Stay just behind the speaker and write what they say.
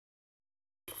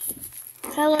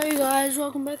Hello guys,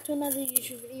 welcome back to another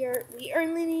YouTube video. We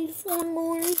only need 4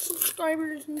 more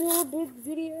subscribers and do a big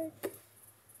video.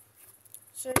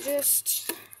 So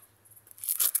just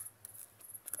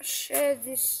share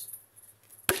this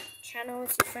channel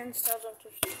with your friends, tell them to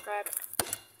subscribe.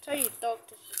 Tell your dog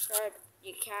to subscribe,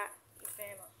 your cat, your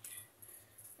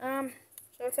family.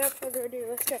 So without further ado,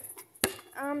 let's go.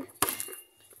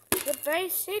 The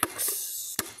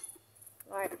basics,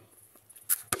 like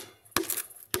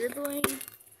dribbling.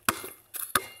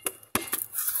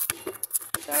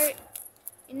 So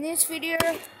in this video,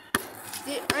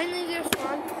 only this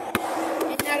one,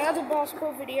 and that other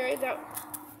basketball video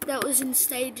that was in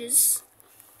stages.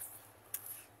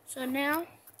 So now,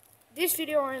 this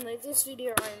video only,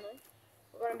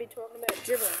 we're going to be talking about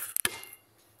dribbling.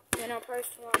 Then I'll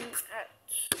post one at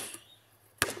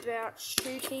about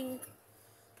shooting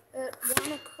at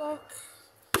 1 o'clock,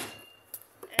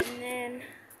 and then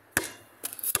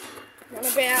one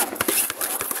about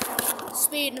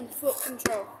speed and foot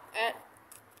control at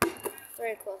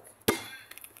 3 o'clock.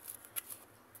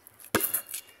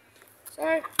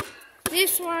 So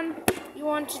this one you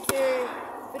want to do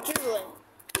the dribbling.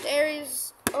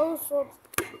 There's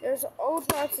all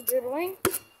types of dribbling.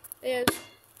 There's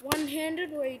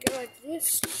one-handed where you go like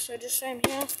this, so just same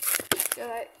here. Go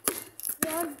like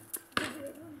one,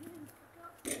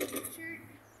 shoot,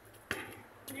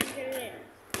 and then get it in.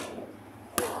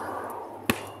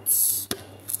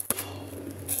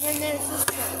 And there's this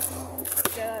one.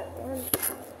 Go like one,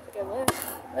 go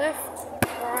left,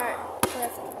 right,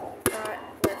 left.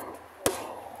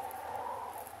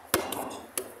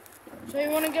 So you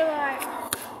want to go like,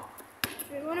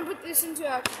 so you want to put this into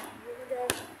action. You want to go.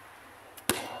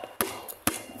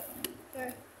 So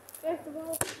first of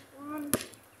all, 1, 2,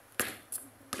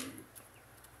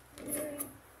 3,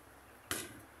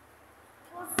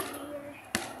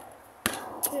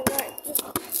 so like just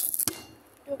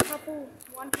do a couple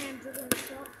one-hand dribbling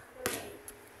shots.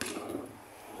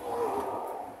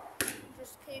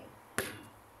 Just keep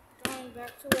going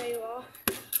back to where you are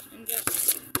and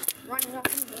just running up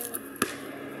and down.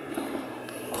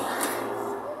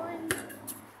 Scoring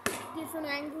different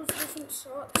angles, different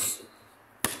shots.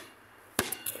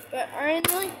 But only do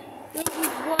it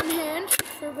with one hand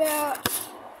for about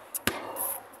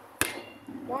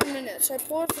 1 minute. So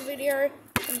pause the video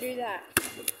and do that.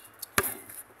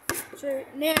 So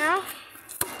now,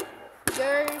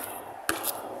 go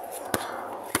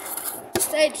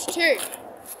stage 2.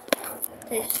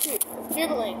 Stage 2,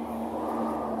 dribbling.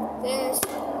 There's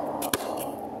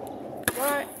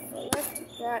right, left,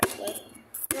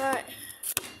 right.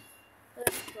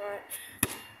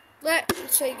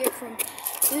 So you go from,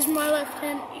 this is my left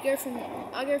hand, I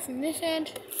go from this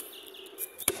hand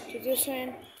to this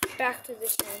hand, back to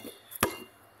this hand.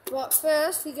 But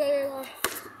first, you go like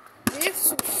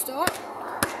this, stop,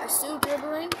 I'm still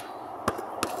dribbling,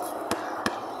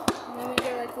 and then we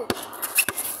go like this.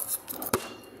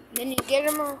 And then you get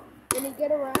them, then you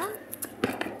get around,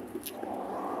 and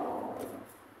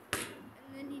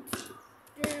then you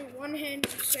do one hand,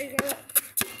 so you go like,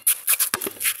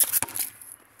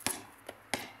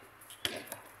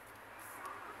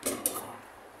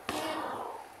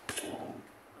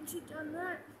 once you've done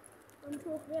that, I'm going to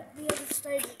talk about the other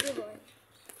stage of dribbling.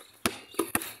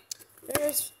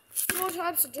 There's 4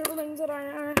 types of dribbling that I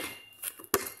know.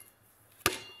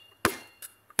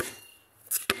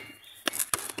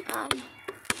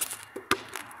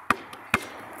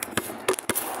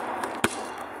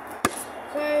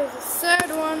 So the third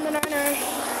one that I know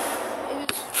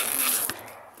is,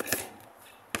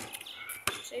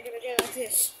 so you're going to go like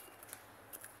this.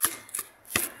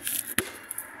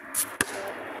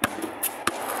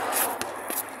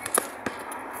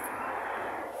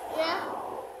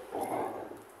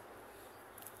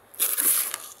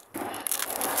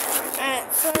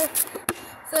 So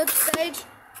third stage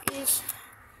is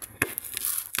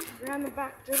around the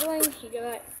back dribbling. You go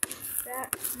like that.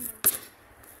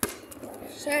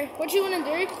 So what you want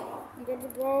to do, you go to the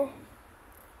ball,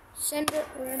 send it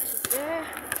around to there,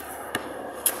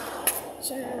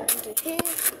 send it around to here,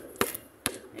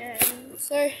 and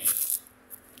so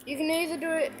you can either do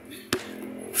it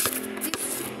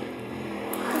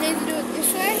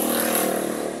this way.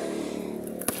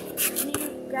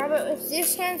 Grab it with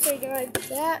this hand, so you go like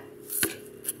that.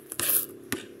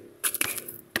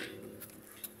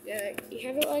 Yeah, you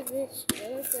have it like this, go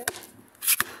like that.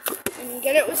 And you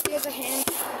get it with the other hand.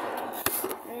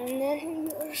 And then you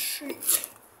go shoot.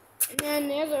 And then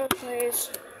the other players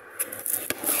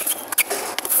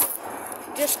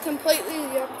just completely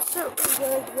the opposite, and go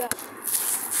like that.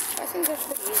 I think that's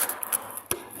pretty easy.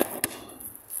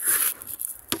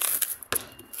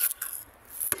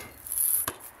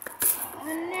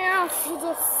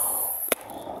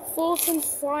 fourth and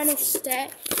final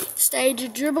stage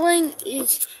of dribbling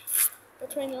is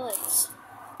between the legs.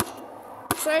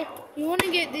 So you want to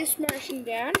get this motion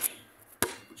down.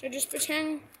 So just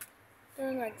pretend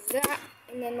going like that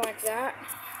and then like that.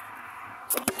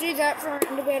 So do that for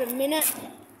around about a minute.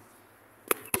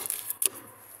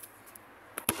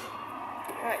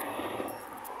 Right.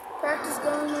 Practice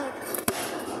going like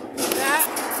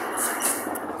that.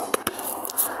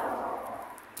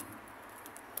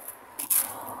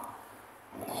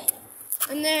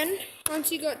 And then once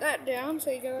you got that down,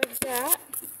 so you go like that,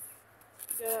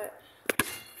 you go like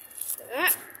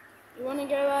that. You want to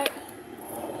go like.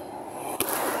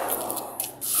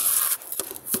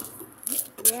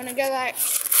 You want to go like.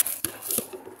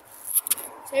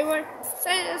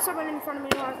 Say there's someone in front of me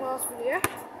like last video.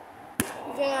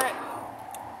 You go like.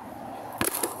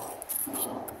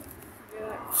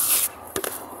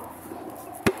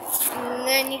 And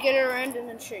then you get it around and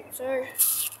then shoot. So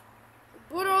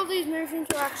put all these moves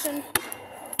into action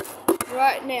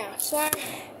right now. So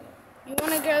you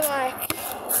want to go like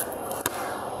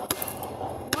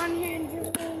one hand